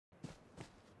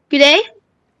Good day.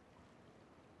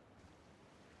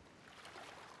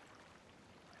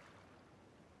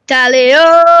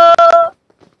 Talio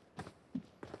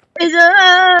is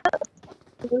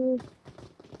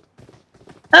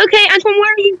Okay, Antoine,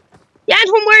 where are you? Yeah,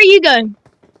 Antoine, where are you going?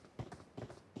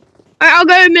 Alright, I'll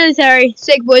go military.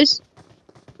 Sick, boys.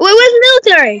 Wait, where's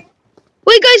military?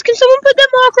 Wait, guys, can someone put their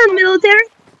marker on military?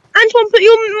 Antoine, put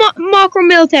your marker on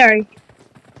military.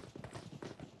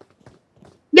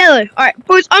 Yellow. Alright,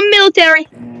 boys, I'm military.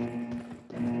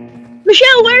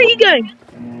 Michelle, where are you going?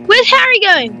 Where's Harry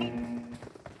going?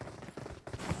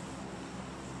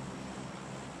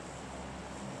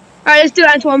 Alright, let's do it,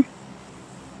 Antoine.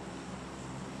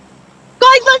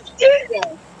 Guys, let's do this!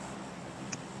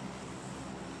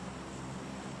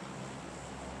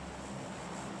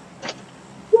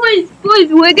 Boys,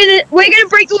 we're gonna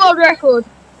break the world record.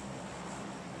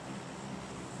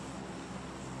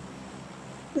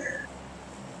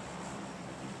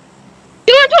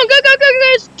 Go, Antoine, go,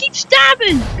 keep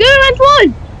stabbing. Go,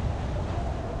 Antoine.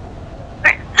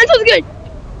 Right, Antoine's good.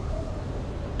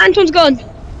 Antoine's gone.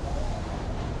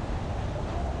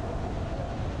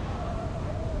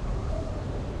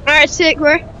 Alright, sick,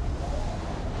 bro.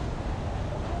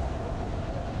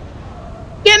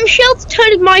 Get Michelle to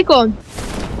turn his mic on.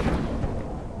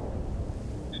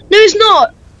 No, it's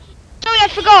not. Sorry, I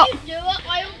forgot.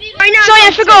 Right now, Sorry,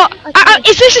 I forgot.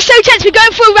 This is so tense. We're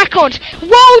going for a record.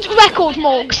 World record,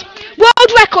 Morgs.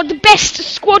 World record, the best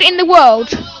squad in the world.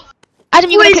 Adam,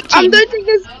 you want to pick team?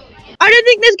 I don't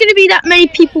think there's going to be that many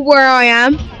people where I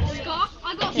am.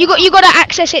 You got to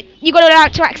access it. You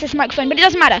got to access the microphone, but it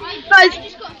doesn't matter.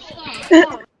 Guys,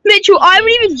 Mitchell, I haven't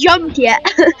even jumped yet.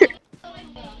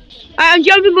 I'm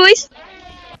jumping, boys.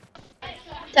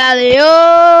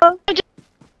 Talio.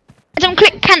 Adam,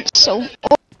 click cancel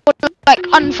or like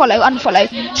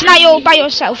unfollow. So now you're by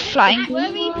yourself flying.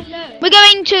 We're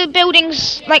going to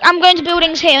buildings. Like I'm going to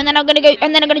buildings here, and then I'm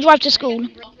gonna drive to school.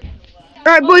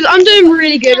 Alright, boys, I'm doing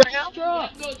really good right now.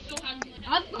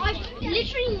 I've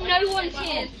literally no one's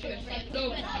here.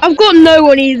 I've got no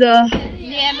one either.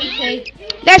 Yeah, me too.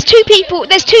 There's two people.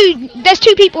 There's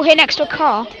two people here next to a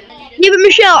car. Yeah, but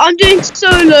Michelle, I'm doing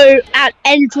solo at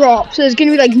end drop, so there's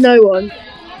gonna be like no one.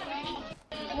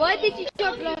 Why did you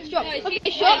drop last drop? Okay,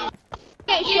 shot.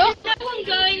 Okay, shot. No one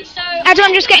going, so Adam,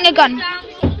 I'm just getting a gun.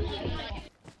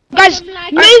 Guys,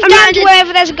 move down to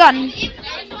wherever there's a gun.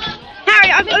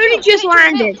 Harry, I've only just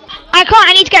landed. I can't.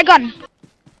 I need to get a gun.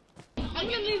 I'm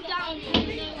gonna move down.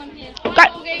 No one here.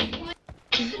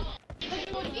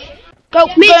 Go,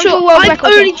 Mitchell, I've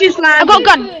only just landed. I got a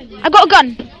gun. I got a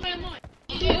gun.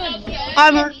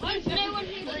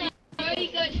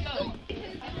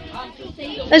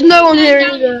 There's no one here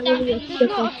either.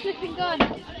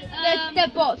 They're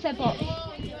bots. Yeah,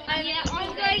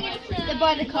 I'm going into. They're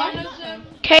by the car.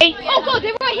 Okay. Oh god,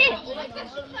 they're right here.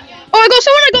 Oh, I got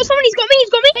someone. He's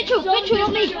got me. Mitchell,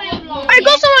 on me. I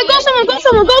got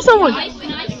someone. Nice.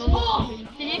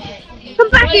 Come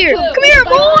back here. Come here,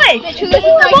 boy. Mitchell, Boy.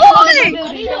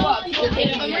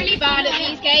 I'm really bad at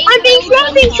these games. I'm being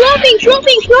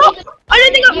shot. I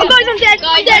don't think I'm dead.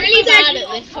 I'm dead. really bad at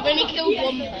this. I've only killed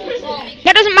one.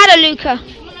 That doesn't matter, Luca.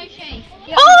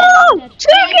 Oh, 2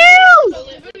 kills.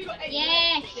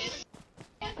 Yes.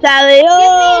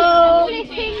 Talio.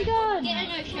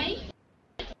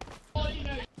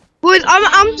 Boys,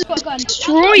 I'm just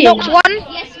destroying. Knocked one.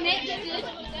 Yes, Nick, good.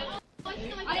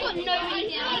 I've got nobody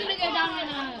here. I'm gonna go down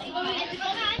and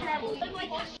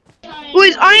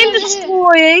Boys, I am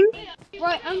destroying.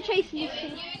 Right, I'm chasing you.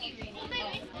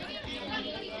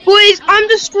 Boys, I'm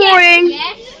destroying.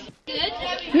 Yes, good.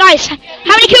 Nice. How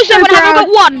many kills do I have? I got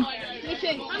one. Me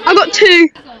too. I got 2.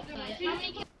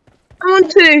 I'm on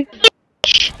 2.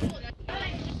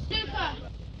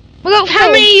 We got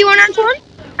How many are you on, Antoine?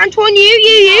 Antoine,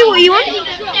 you, what are you on?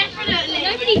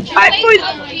 Alright, boys,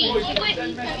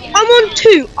 I'm on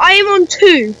 2. I am on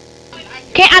 2.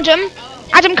 Okay,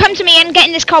 Adam, come to me and get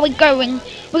in this car. We're going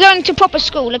to proper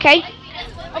school, okay?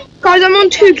 Guys, I'm on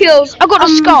 2 kills. I got a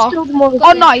scar.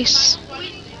 Oh, nice.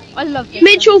 I love it.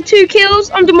 Mitchell, 2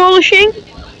 kills. I'm demolishing.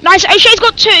 Nice. O'Shea's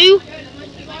got 2.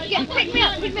 Yeah, pick me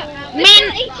up. Me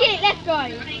and 88 left,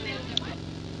 guys.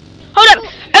 hold up.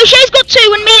 O'Shea's got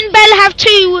 2, and me and Belle have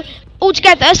 2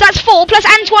 altogether. So that's 4. Plus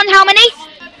Antoine, how many?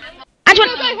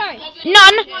 Antoine,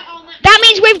 none. That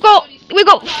means we've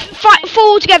got 4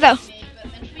 altogether.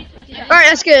 Alright,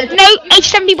 that's good. No,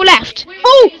 87 people left.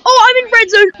 Oh, I'm in red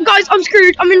zone. Guys, I'm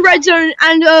screwed. I'm in red zone,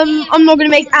 and I'm not gonna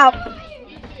make it out.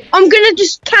 I'm gonna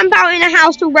just camp out in a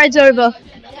house till red's over.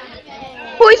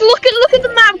 Boys, look at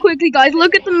the map quickly, guys.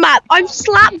 Look at the map. I'm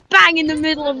slap bang in the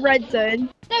middle of red zone.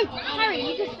 No, Harry,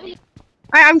 you just.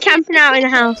 Alright, I'm camping out in the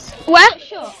house. Where?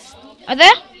 Are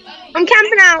there? I'm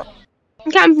camping out.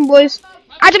 I'm camping, boys.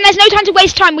 Adam, there's no time to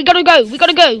waste time. We gotta go. We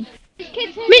gotta go.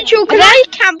 Mitchell, can I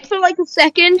camp for like a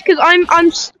second? Because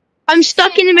I'm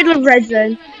stuck in the middle of red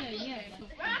zone.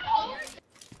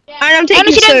 And I'm taking As long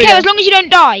as you don't soda. kill, as long as you don't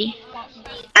die.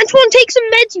 Antoine, take some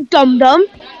meds, you dum dum.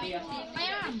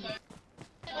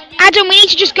 Adam, we need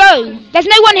to just go. There's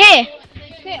no one here.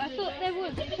 Okay, I thought there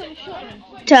was. Someone shot him.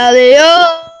 Tell it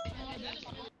all.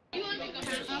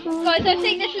 Guys, I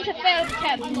think this is a failed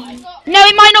attempt. No,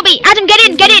 it might not be. Adam, get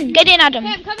in, Adam.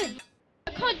 Okay, I'm coming.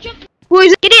 I can't jump.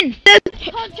 Boys, Get in. I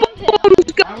can't jump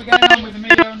it. How are we getting on with the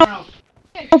media now?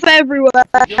 off everywhere.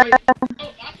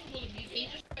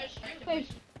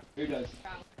 Who does?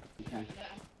 Okay.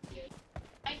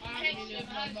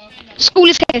 School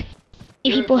is here.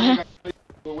 People here.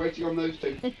 We're waiting on those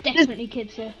two. There's definitely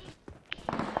kids here.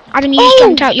 Adam, you just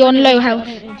jumped out. You're on low health.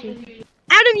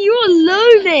 Adam, you're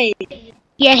low, mate.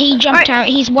 Yeah, he jumped Alright. out.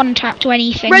 He's one tap to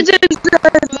anything. Red zone's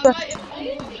over.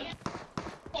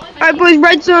 Alright, boys,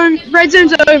 red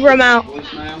zone's over. I'm out.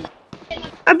 Voicemail.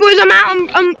 Alright, boys, I'm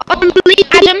out. I'm leaving.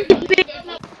 Adam,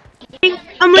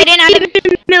 I'm get in, Adam.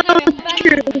 leaving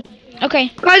military. Okay.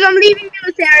 Guys, I'm leaving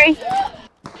military.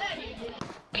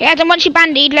 Okay, Adam, once you're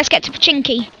bandied, let's get to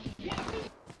Pachinki.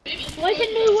 Why is it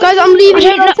no one? Guys, I'm leaving I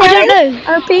don't know-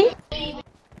 I military.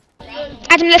 don't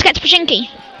Adam, let's get to Pachinki.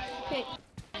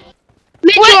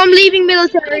 Mitchell, What? I'm leaving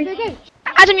military. Go, go, go.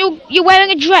 Adam, you're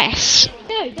wearing a dress.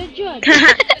 No, don't judge.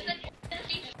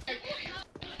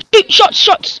 Shoot,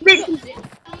 shots.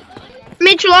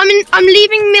 Mitchell, I'm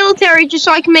leaving military just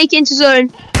so I can make it into zone.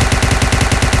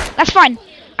 That's fine.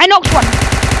 I knocked one.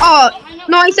 Oh,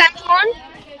 nice, Antoine.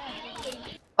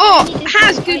 Oh,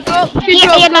 has good job,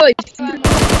 Yeah, boys.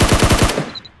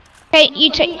 Okay,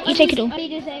 you take it all. I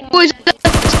need his AR. Boys, that's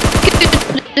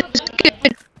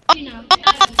good.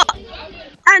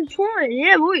 Antoine,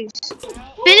 yeah, boys.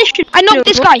 Finish it. I knocked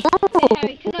this guy.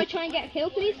 Harry, can I try and get a kill,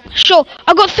 please? Sure.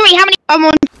 I got 3. How many? I'm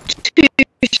on 2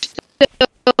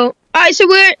 still. Alright, so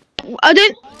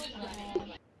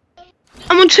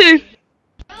I'm on 2.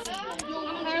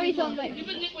 Harry's on like.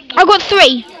 I got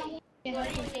 3.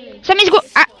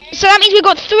 So that means we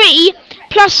got 3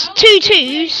 plus 2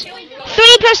 twos.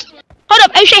 3 plus. Hold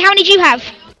up, O'Shea. How many do you have?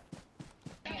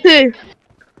 2.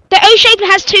 The O'Shea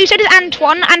has 2. So does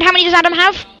Antoine. And how many does Adam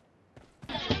have?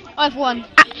 I've won.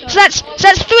 So that's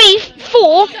 3,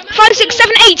 4, 5, 6,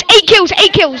 7, 8. 8 kills.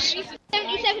 8 kills.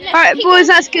 77. Alright, boys,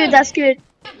 that's good. Can Alright,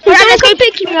 someone let's go come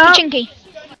pick me up? Pachinki.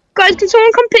 Guys, can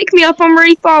someone come pick me up? I'm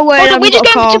really far away. Hold and on, we're I've just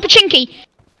got a going car. to Pachinki.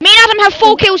 Me and Adam have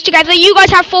 4 kills together. You guys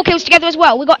have 4 kills together as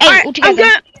well. We got 8 Alright, altogether.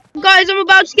 guys, I'm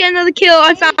about to get another kill.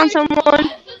 I found someone.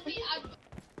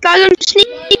 Guys, I'm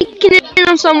sneaking in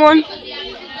on someone.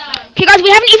 Okay, guys, we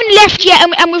haven't even left yet,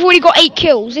 and we've already got 8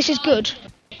 kills. This is good.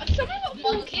 I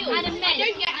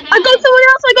got someone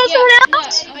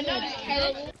else.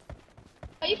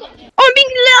 Oh, I'm being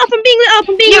lit up.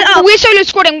 I'm being lit Yeah, up. we're solo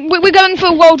squadding. We're going for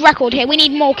a world record here. We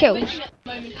need more kills.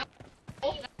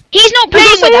 He's not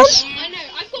playing with us.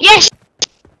 Yes.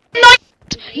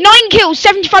 9 kills.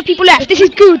 75 people left. This is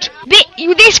good.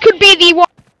 This could be the one.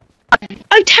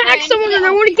 I tagged someone and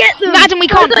I want to get them. No, Adam, we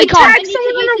can't. I tagged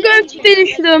someone and I'm going to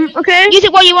finish them. Okay. Use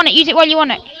it while you want it.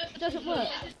 It doesn't work.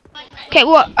 Okay,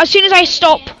 well, as soon as I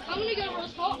stop, I'm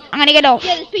gonna get off.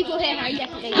 Yeah, there's people here, Harry,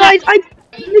 definitely. Guys,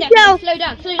 Michelle, Slow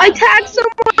down. I tagged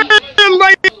someone and I'm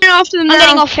running after them I'm now.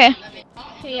 getting off here.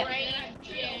 Okay,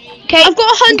 yeah. Okay, I've got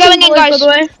a hunting going in, board, guys. by the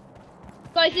way.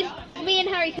 Guys, me and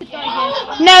Harry could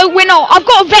die here. No, we're not. I've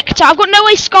got a Vector. I've got no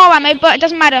way scar ammo, but it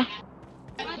doesn't matter.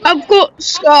 I've got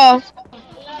Scar.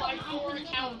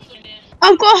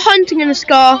 I've got a hunting and a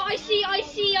Scar. I see,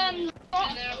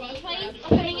 plane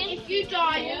coming in. If you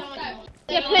die,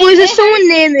 Boys, there's someone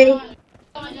near me.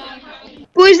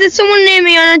 Boys, there's someone near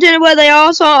me and I don't know where they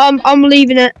are, so I'm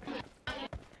leaving it.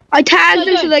 I tagged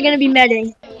them, so they're gonna be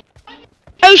medding.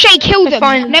 O'Shea, kill them,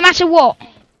 Fine. no matter what.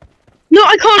 No,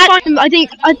 I can't find them. I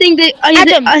think they're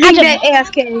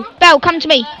AFK. Belle, come to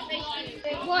me.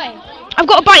 Why? I've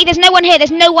got a bite. There's no one here.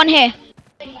 There's no one here.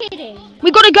 Kidding.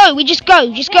 We gotta go. We just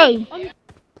go. Just go. Where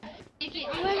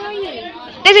are you?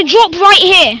 There's a drop right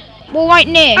here. Well, right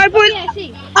near. Alright, boys, Yeah, I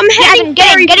see. I'm Yeah, heading Adam, get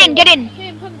ferry. in. Get in. Get in. Okay,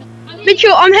 I'm coming.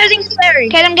 Mitchell, I'm heading ferry.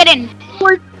 Okay, Adam, get in.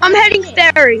 Boys, I'm heading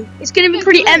ferry. It's gonna be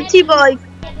pretty empty, but like,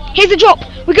 Here's the drop.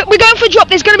 We're going for a drop.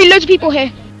 There's gonna be loads of people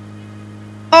here.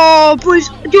 oh, boys,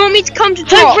 do you want me to come to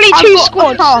drop? Hopefully I've 2 got a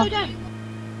squads. car. Slow down.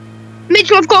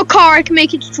 Mitchell, I've got a car. I can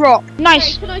make it to drop.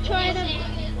 Nice. Can I try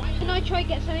and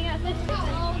get something out of this?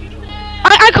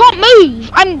 I can't move.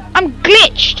 I'm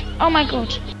glitched. Oh my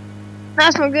god.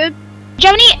 That's not good. Do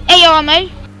you have any AR ammo?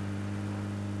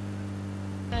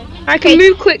 I can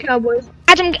move quick now, boys.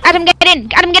 Adam, get in.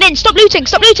 Adam, get in. Stop looting.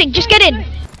 Just get in.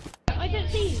 I don't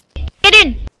see you. Get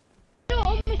in. Not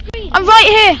on my screen. I'm right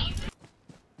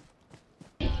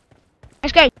here.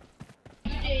 Let's go.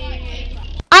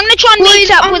 I'm gonna try and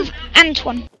meet up with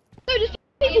Antoine. No, there's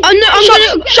people.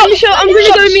 I'm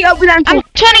gonna go meet up with Antoine. I'm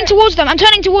turning towards them.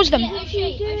 What are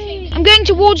you doing? I'm going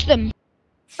towards them.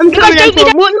 I'm guys coming, don't be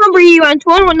Antoine. What number are you,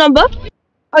 Antoine? What number?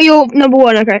 Oh, you're number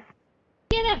 1, okay.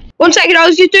 Yeah, no. 1 second, I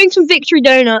was just doing some victory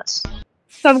donuts.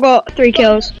 So I've got 3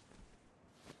 kills.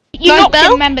 You Nice knocked bell.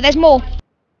 him, remember, there's more.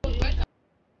 Boys,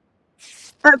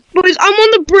 I'm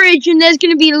on the bridge and there's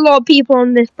gonna be a lot of people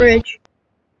on this bridge.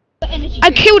 Energy I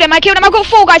drink. killed him. I've got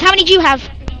 4 guys. How many do you have?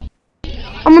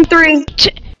 I'm on 3.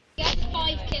 Yes,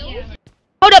 5 kills.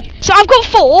 Hold up. So I've got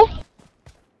 4.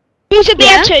 You said they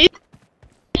Yeah. had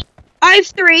 2. I have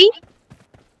 3.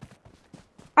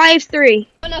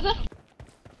 Another.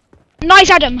 Nice,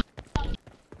 Adam.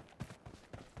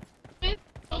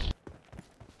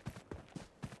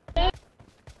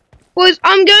 Boys,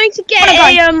 I'm going to get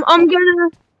What a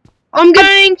I'm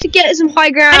going to get some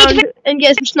high ground to and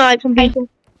get some snipes on people.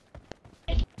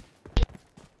 Hold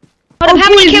Oh, up. How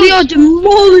many boys, we are kills?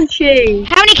 demolishing.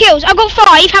 How many kills? I've got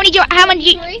 5. How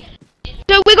many? 3.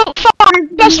 So we got 5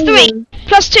 plus 3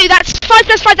 plus 2. That's 5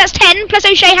 plus 5. That's 10. Plus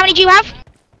O'Shea. How many do you have?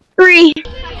 3.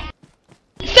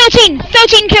 13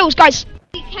 kills, guys.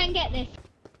 We can get this.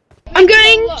 I'm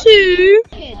going to,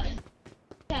 Kids.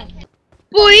 10.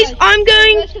 boys, I'm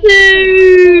going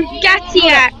to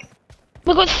Gatiak.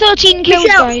 We've got 13 kills,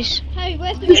 Michelle. guys. Hey,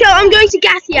 where's the Michelle, I'm going to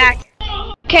Gatiak.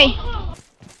 Okay.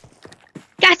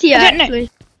 Gatiak, I don't know. actually.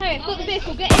 Hey, I've got the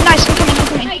vehicle. Get in. Nice. I'm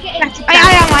coming. Hey, get in. Gatiak.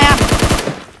 I am.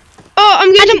 Oh, I'm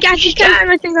going Adam, to Gatiak,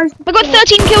 and I think I'm... We've got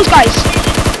 13 kills, guys.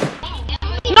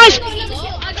 Nice.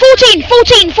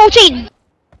 14.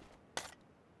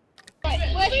 Right,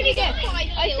 where should we go?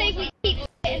 I say we keep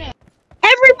getting up.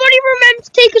 Everybody remember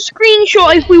to take a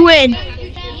screenshot if we win.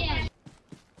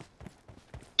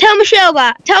 Tell Michelle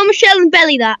that. Tell Michelle and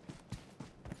Belly that.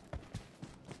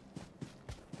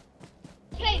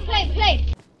 Play.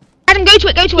 Adam, go to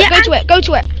it. Yeah, Go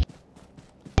to it.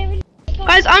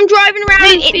 Guys, I'm driving around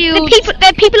the field.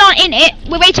 The people aren't in it.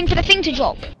 We're waiting for the thing to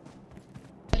drop.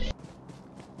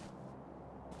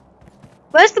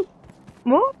 Where's the...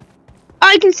 What?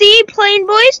 I can see you playing,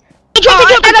 boys. Drop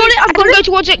it, I've got Adam. it, I've got Adam,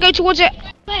 it. go towards it.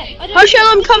 Play. I don't Michelle,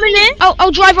 I'm coming in.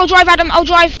 I'll drive, Adam. I'll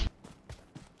drive.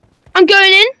 I'm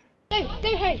going in.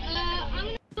 Go home.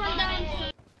 I'm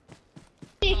gonna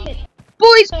down.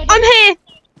 Boys, I'm here.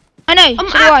 I know. I'm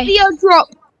so do at I. the drop.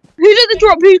 Who's at the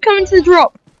drop? Who's coming to the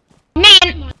drop? Me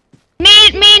and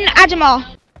Adam are.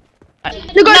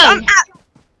 No, guys,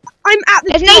 I'm at the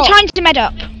There's drop. no time to med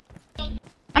up.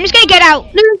 I'm just gonna get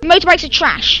out. No. Motorbikes are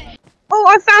trash. Oh,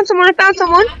 I found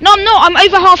someone. No, I'm not. I'm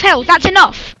over half health. That's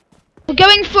enough. We're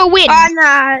going for a win.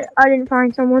 Nah, I didn't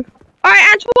find someone. Alright,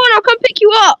 Antoine, I'll come pick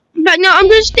you up. But no, I'm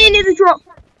gonna stay near the drop.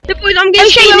 The boys, I'm gonna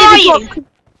O'Shea, stay where near are the drop.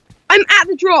 I'm at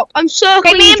the drop. I'm circling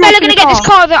Okay, me the and drop Bella are in gonna the get this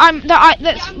car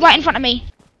that's right in front of me.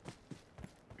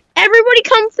 Everybody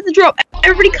come for the drop.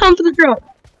 Everybody come for the drop.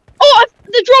 Oh,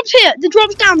 the drop's here. The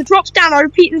drop's down. The drop's down. I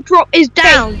repeat, the drop is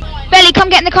down. Belly, come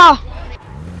get in the car.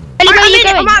 Belly, where are you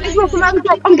going? I'm at the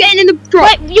drop. I'm getting in the drop.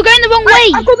 Wait, you're going the wrong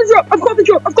way. I've got the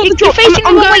drop. You're facing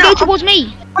I'm the wrong way. going Go out. towards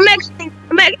me. I'm exiting.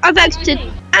 I've exited.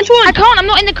 Antoine. I can't. I'm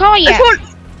not in the car yet.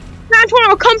 Antoine,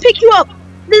 I'll come pick you up.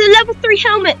 There's a level 3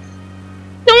 helmet.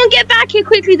 Someone get back here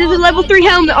quickly. There's a level 3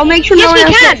 helmet. I'll make sure Yes, no one we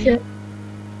else can. gets it.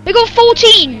 We got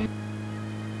 14.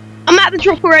 I'm at the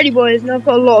drop already, boys, and I've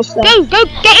got a lot of stuff. Go,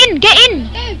 get in.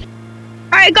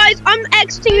 Alright, guys, I'm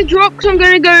exiting the drop because I'm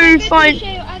gonna go find.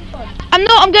 I'm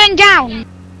not. I'm going down.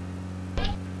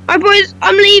 Alright, boys,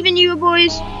 I'm leaving you,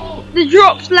 boys. The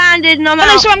drop's landed, and I'm Oh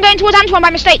no, out. sorry, I'm going towards Antoine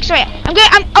by mistake. Sorry,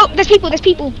 oh, there's people.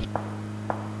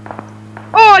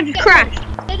 Oh, I just crashed.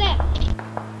 They're there.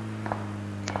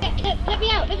 Let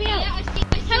me out.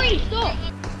 Hurry, stop.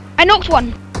 I knocked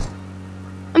one.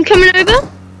 I'm coming over.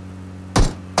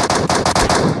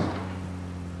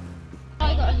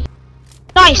 I got him.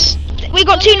 Nice. We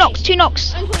got 2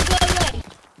 knocks.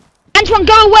 Antoine,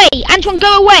 go away. Antoine,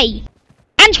 go away.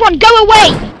 Antoine, go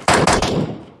away.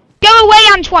 Go away,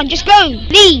 Antoine. Just go.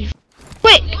 Leave.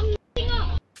 Quick. I'm messing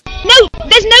up. No,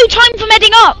 there's no time for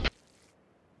medding up.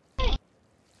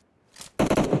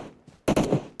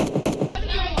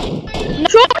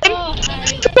 Drop him.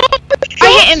 I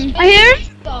hit him. I hear him.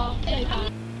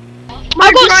 My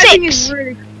I got driving 6. is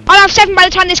really I'll have 7 by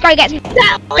the time this guy gets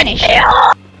finished.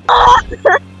 I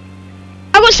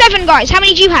got 7, guys. How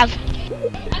many do you have?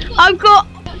 I've got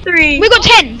 3. We got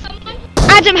 10.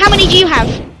 Adam, how many do you have?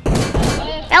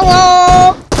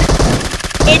 Hello.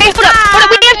 Say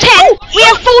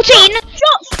 14.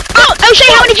 Shots! Oh,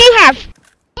 O'Shea, how many do you have?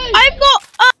 I've got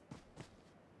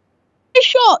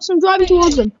shots. I'm driving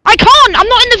towards them. I can't. I'm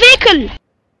not in the vehicle.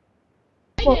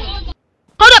 What?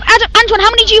 Hold up, Antoine. How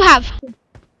many do you have?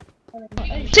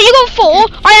 So you got 4.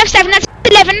 I have 7. That's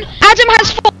 11. Adam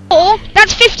has 4.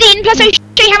 That's 15. Plus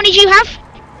O'Shea, how many do you have?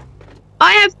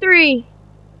 I have 3.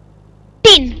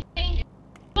 15.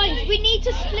 Guys, we need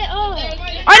to split up.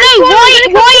 I know.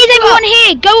 Why is everyone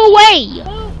here? Go away.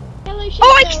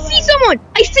 Oh, I see someone.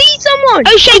 I see someone.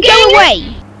 O'Shea, go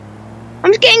away.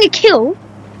 I'm just getting a kill.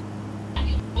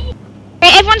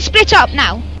 Okay, everyone split up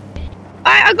now.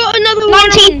 I got another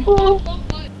 19. one.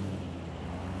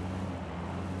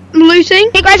 I'm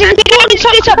looting. Hey guys, if we don't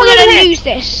split up, we're gonna lose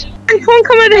this. Antoine,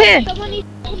 come over here.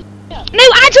 No,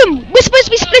 Adam, we're supposed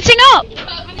to be splitting up.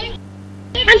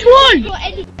 Antoine.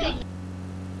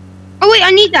 Oh wait,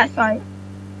 I need that side.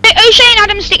 Hey, O'Shea and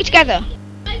Adam stick together.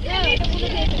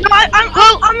 No,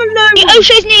 I'm alone. Hey,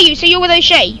 O'Shea's near you, so you're with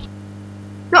O'Shea.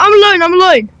 No, I'm alone. I'm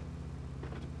alone.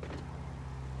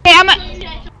 Hey,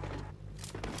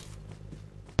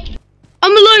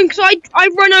 I'm alone because I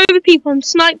run over people and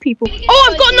snipe people. Oh,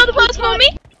 I've got another person on me.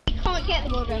 We can't get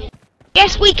them already.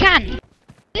 Yes, we can.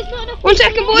 There's not enough. 1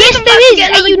 second, boys. Yes, I'm about to there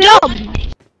get is. Are you another kill. dumb?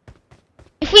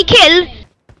 If we kill,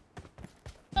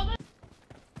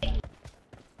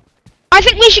 I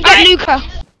think we should get Luca.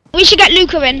 We should get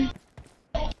Luca in.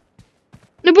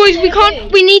 No, boys, we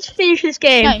can't. We need to finish this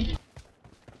game.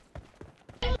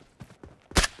 No.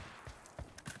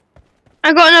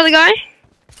 I got another guy.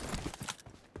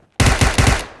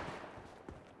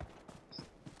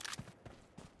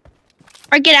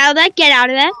 Alright, get out of there. Get out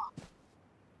of there.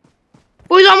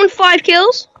 Boys, I'm on 5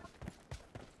 kills.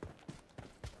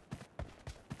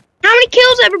 How many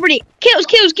kills, everybody? Kills.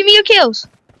 Give me your kills.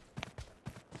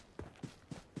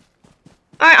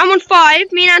 Alright, I'm on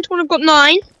 5. Me and Antoine have got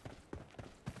 9.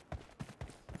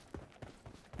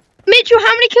 Mitchell,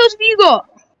 how many kills have you got?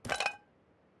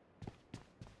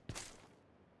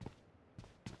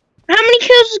 How many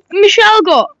kills has Michelle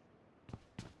got?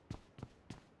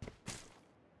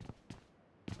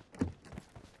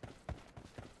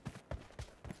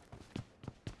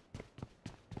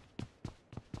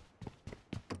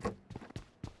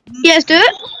 Yes, do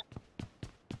it.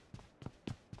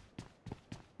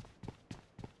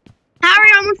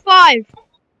 Harry, I'm on 5.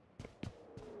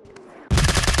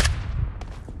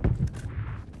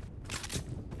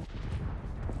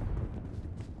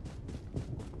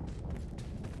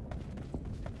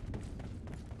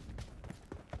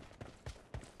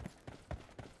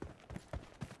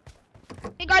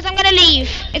 Hey guys, I'm gonna leave.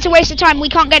 It's a waste of time. We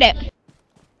can't get it.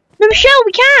 No, Michelle,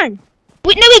 we can.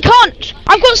 No, we can't.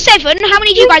 I've got 7. How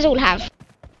many do you guys all have?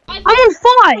 I'm on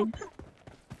 5.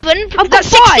 7. I've got That's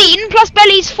 5. 16 plus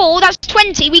Belly's 4. That's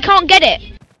 20. We can't get it.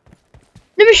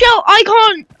 No, Michelle, I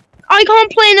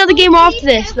can't play another game after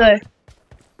this though.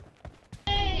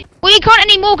 Well, you can't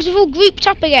anymore because we've all grouped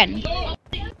up again.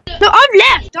 No, I've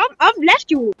left. I've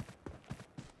left you all.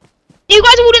 You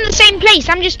guys are all in the same place.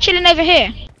 I'm just chilling over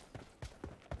here.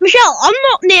 Michelle, I'm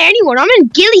not near anyone. I'm in a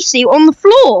ghillie suit on the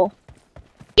floor.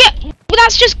 Yeah, well,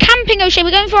 that's just camping, O'Shea. We're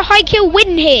going for a high kill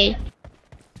win here.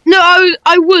 No,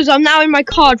 I was. I'm now in my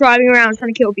car driving around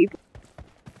trying to kill people.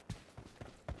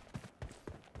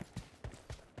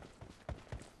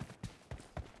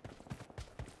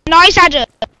 Nice, Adam.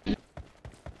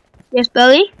 Yes,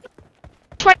 Belly.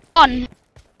 21.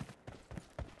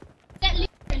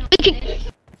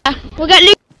 We'll get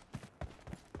Luke.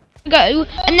 Go,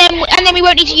 and then we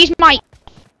won't need to use Mike.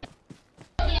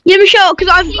 Yeah, Michelle, because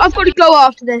I've got to go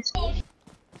after this.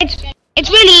 It's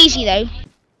really easy though.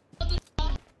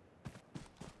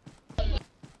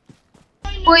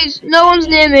 Boys, no one's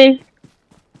near me.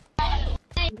 Do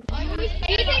you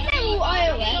think they're all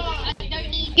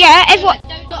iOS? Yeah, everyone.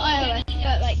 Not iOS,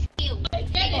 but like.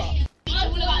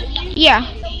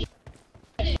 Yeah.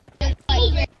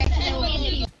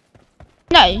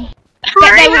 No.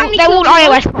 Harry, They're all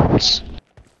iOS bots.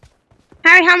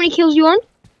 Harry, how many kills you on?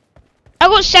 I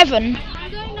got 7.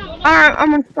 Alright,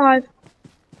 I'm on 5.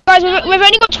 Guys, we've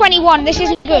only got 21. This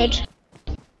isn't good.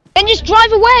 Then just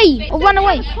drive away or run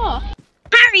away.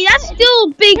 Harry, that's still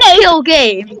a big kill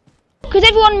game. Because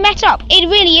everyone met up. It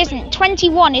really isn't.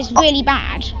 21 is really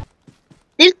bad.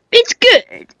 It's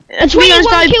good. A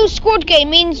 21 kill squad game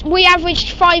means we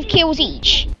averaged 5 kills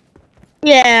each.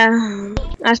 Yeah,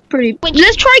 that's pretty.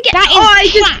 Let's try get. That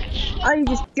is trash. I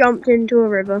just jumped into a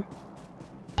river.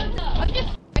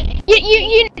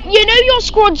 You know your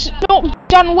squad's not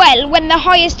done well when the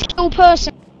highest kill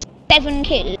person is 7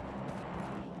 kills.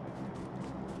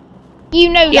 You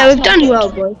know. Yeah, that's we've not done good.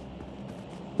 well, boys.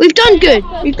 We've done good.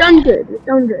 We've done good. We've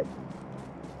done good.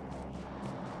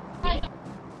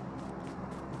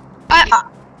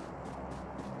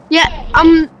 I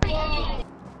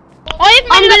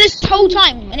have made it this whole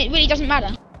time, and it really doesn't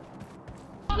matter.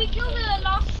 If we kill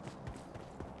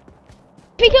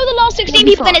the last 16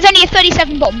 people, then it's only a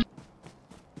 37 bomb.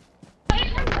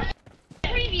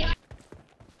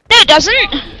 No, it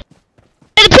doesn't.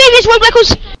 No, the previous world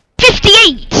record's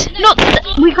 58. Not.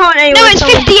 We can't anyway. No, it's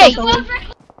 58.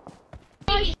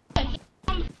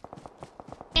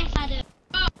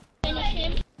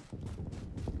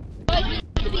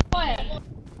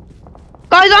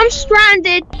 Guys, I'm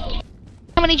stranded. How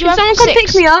many do you have? Someone come 6.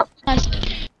 pick me up. Nice.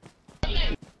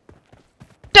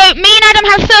 So, me and Adam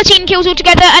have 13 kills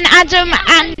altogether, and Adam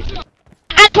and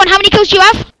Antoine, how many kills do you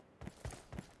have?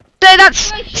 So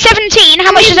that's 17.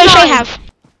 How much does O'Shea have?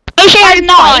 O'Shea has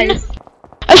 9.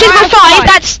 O'Shea's got 5.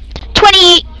 That's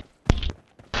 20.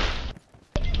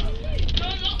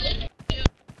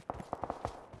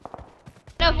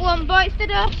 Another one bites the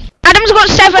dust. Adam's got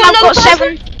 7. I've got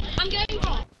 7. I'm going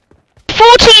wrong.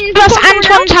 14 plus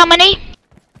Antoine's how many?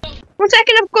 1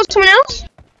 second, I've got someone else.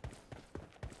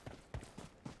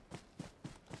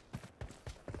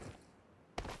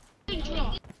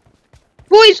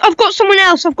 Boys, I've got someone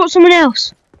else. O'Shea,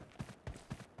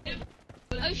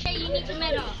 you need to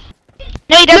med up.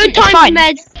 No, he doesn't. No time it's fine. for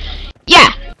meds. Yeah,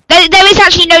 there is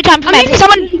actually no time for meds. If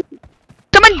someone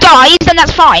dies, then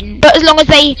that's fine. But as long as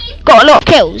they got a lot of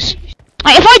kills.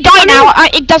 Like, if I die now,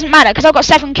 it doesn't matter because I've got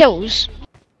 7 kills.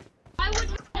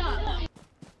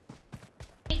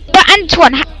 But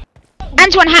Antoine,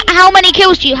 how many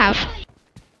kills do you have?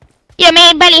 Yeah, me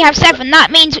and Belly have 7.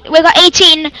 That means we've got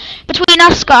 18 between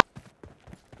us, guys.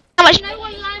 How much?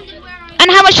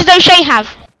 And how much does O'Shea have?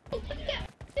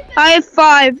 I have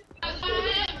 5.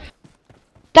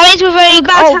 That means we've only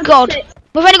got. Oh God, 6.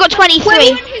 we've only got 23.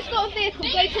 Anyone who's got a vehicle, go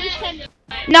to the centre.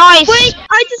 Nice. Wait,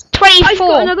 I just 24.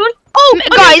 got another one. Oh,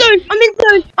 Guys, I'm in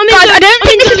zone. Guys, I don't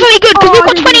think this is very good because we've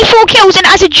got 24 kills, and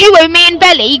as a duo, me and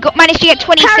Belly managed to get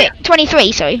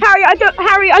 23. Sorry. Harry, I don't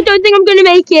think I'm gonna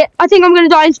make it. I think I'm gonna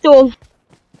die in storm.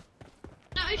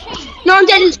 No, I'm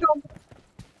dead in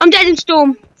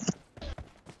storm.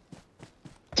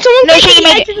 Someone No, get O'Shea, to you the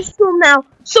made edge of the storm now.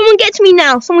 Someone get to me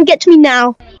now.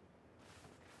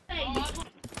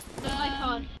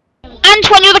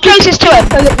 Antoine, you're the closest to him.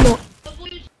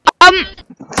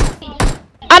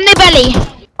 I'm the Belly.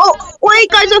 Oh, wait,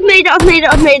 guys, I've made it.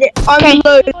 I'm Okay.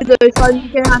 low though, so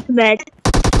I'm gonna have to med.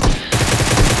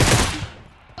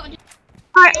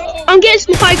 Alright, I'm getting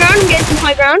some high ground.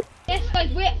 Yes, guys,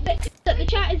 the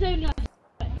chat is only.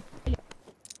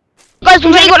 Guys,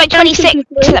 we've only got like 26 at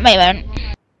the moment.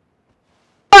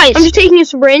 Guys, I'm just taking a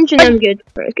syringe and then I'm good.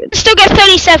 Very good. still get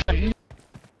 37.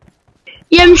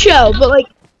 Yeah, I'm sure, but like,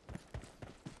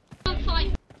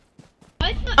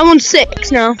 I'm on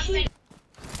 6 now.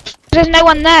 There's no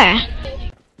one there.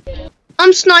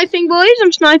 I'm sniping, boys.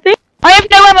 I have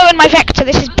no ammo in my Vector.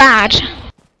 This is bad.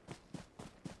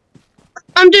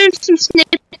 I'm doing some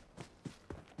snipping.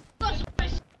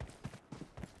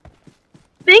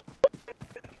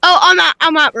 Oh,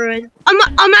 I'm at ruin.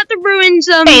 I'm at the ruins.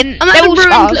 I'm at They're the all ruins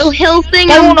scars. little hill thing.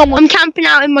 They're all normal. I'm camping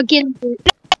out in my ghillie suit.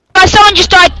 Guys, someone just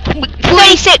died.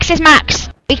 36 is max.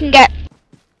 We can get.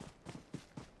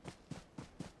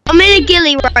 I'm in a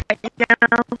ghillie right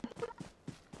now.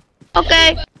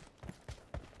 Okay.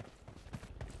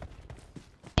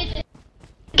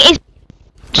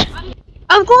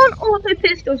 I've got an auto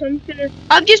pistol, so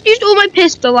I've just used all my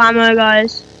pistol ammo,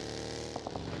 guys.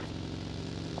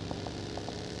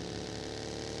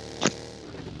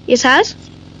 Yes, has?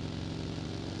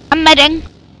 I'm medding.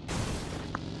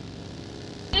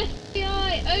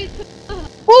 FBI, open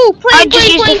up. Oh, I plane,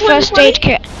 just used the first aid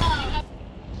kit.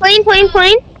 Plane.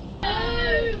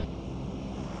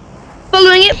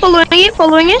 Following it.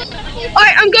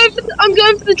 Alright, I'm going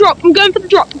for the drop.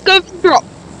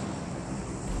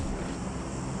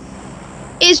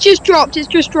 It's just dropped.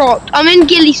 I'm in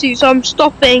ghillie suit, so I'm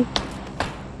stopping.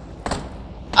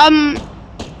 Come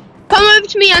over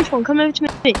to me, Antoine.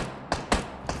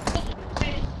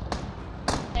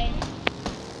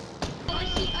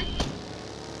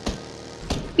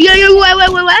 Yo, where?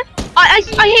 I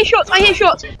hear shots.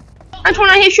 Antoine,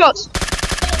 I hear shots.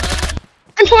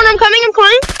 Antoine, I'm coming.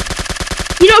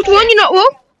 You knocked one.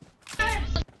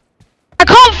 I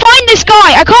can't find this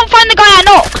guy. I can't find the guy I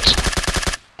knocked.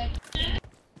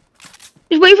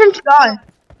 Just wait for him to die.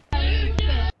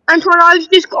 Antoine, I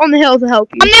just got on the hill to help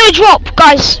you. I'm near a drop,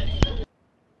 guys.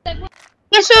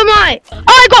 Yes, so am I. Oh,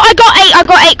 I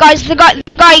got 8, guys. The guy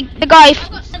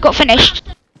got finished.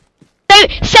 So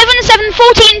 7,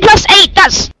 14 plus 8.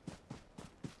 That's.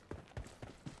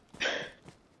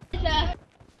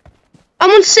 I'm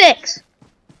on 6.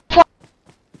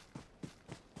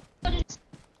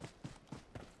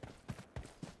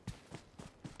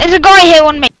 guy here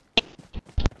on me.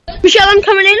 Michelle, I'm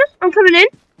coming in.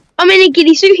 I'm in a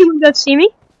giddy suit. He won't be able to see me.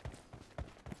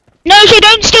 No, Shay,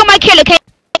 don't steal my kill, okay?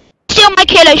 Steal my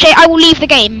kill, Shay. I will leave the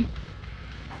game.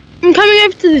 I'm coming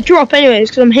over to the drop anyways,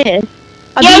 because I'm here.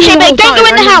 Yeah, Shay, but don't go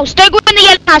in the house. Don't go in the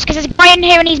yellow house, because there's a guy in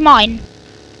here and he's mine.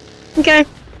 Okay.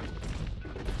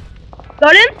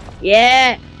 Got him?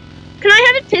 Yeah. Can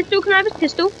I have a pistol? Can I have a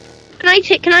pistol? Can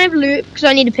I have loot? Because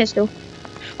I need a pistol.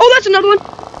 Oh, that's another one.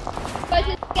 Guys,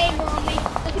 there's a gamer on me.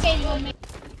 There's a gamer on me.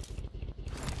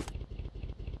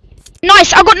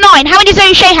 Nice, I've got 9. How many does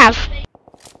O'Shea have?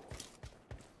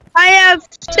 I have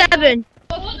 7.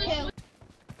 Kill.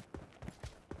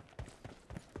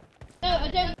 No, I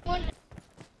don't want.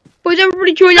 Boys,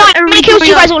 everybody join 9. up. How many Everybody kills do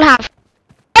you join guys up. all have?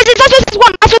 Guys, that's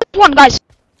one. That's one, guys.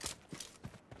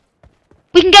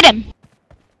 We can get him.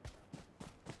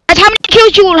 Guys, how many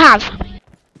kills do you all have?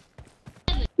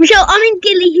 Michelle, I'm in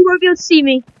Gilly. He won't be able to see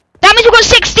me. That means we've got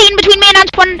 16 between me and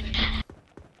Antoine.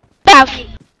 We have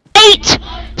 8.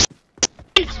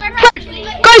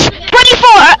 Guys, 24.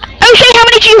 O'Shea, how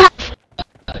many do you have?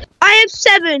 I have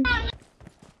 7.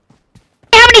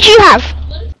 How many do you have?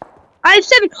 I have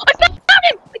 7. I found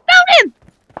him. I found him.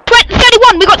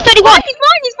 31. We got 31. Oh, he's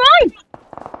mine. He's mine.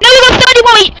 No, we got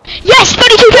 31. Yes,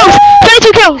 32 kills.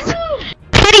 32 kills.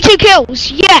 32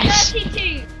 kills. Yes.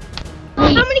 32.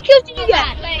 How many kills did you get?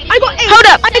 I got 8. Hold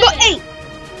up. I got 8.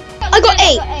 I got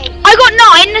 8. I got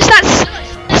 9. So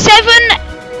that's 7.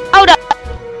 Hold up.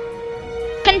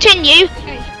 Continue.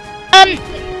 9.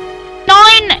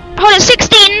 Hold up.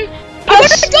 16. I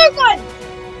got a dog one.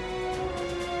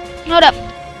 Hold up.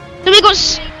 So we got.